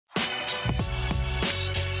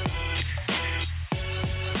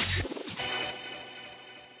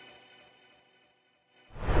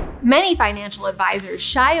Many financial advisors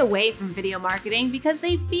shy away from video marketing because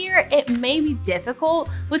they fear it may be difficult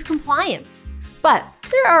with compliance. But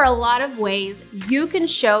there are a lot of ways you can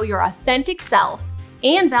show your authentic self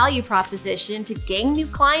and value proposition to gain new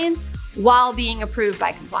clients while being approved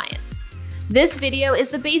by compliance. This video is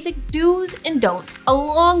the basic do's and don'ts,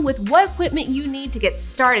 along with what equipment you need to get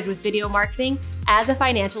started with video marketing as a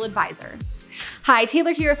financial advisor. Hi,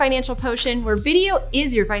 Taylor here at Financial Potion, where video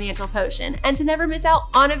is your financial potion. And to never miss out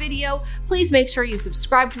on a video, please make sure you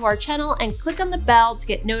subscribe to our channel and click on the bell to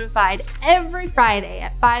get notified every Friday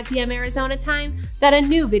at 5 p.m. Arizona time that a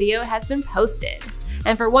new video has been posted.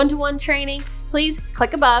 And for one-to-one training, please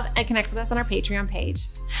click above and connect with us on our Patreon page.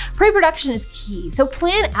 Pre-production is key, so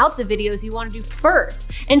plan out the videos you want to do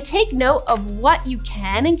first and take note of what you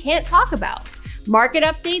can and can't talk about. Market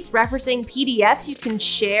updates referencing PDFs you can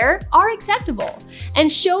share are acceptable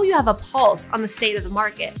and show you have a pulse on the state of the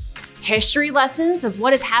market. History lessons of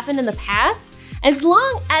what has happened in the past, as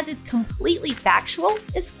long as it's completely factual,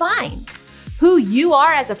 is fine. Who you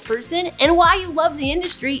are as a person and why you love the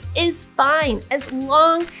industry is fine, as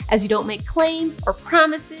long as you don't make claims or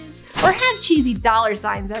promises or have cheesy dollar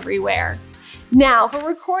signs everywhere. Now, for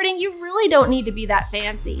recording, you really don't need to be that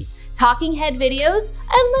fancy. Talking head videos,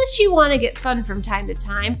 unless you want to get fun from time to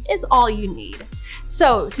time, is all you need.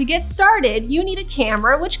 So to get started, you need a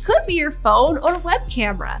camera, which could be your phone or web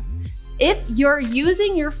camera. If you're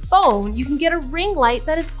using your phone, you can get a ring light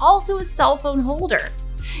that is also a cell phone holder.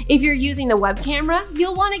 If you're using the web camera,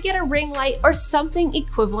 you'll want to get a ring light or something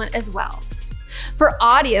equivalent as well. For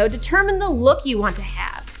audio, determine the look you want to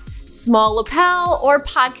have. Small lapel or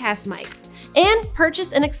podcast mic, and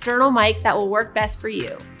purchase an external mic that will work best for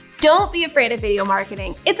you. Don't be afraid of video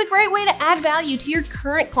marketing. It's a great way to add value to your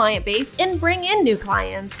current client base and bring in new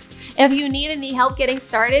clients. If you need any help getting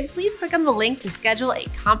started, please click on the link to schedule a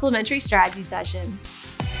complimentary strategy session.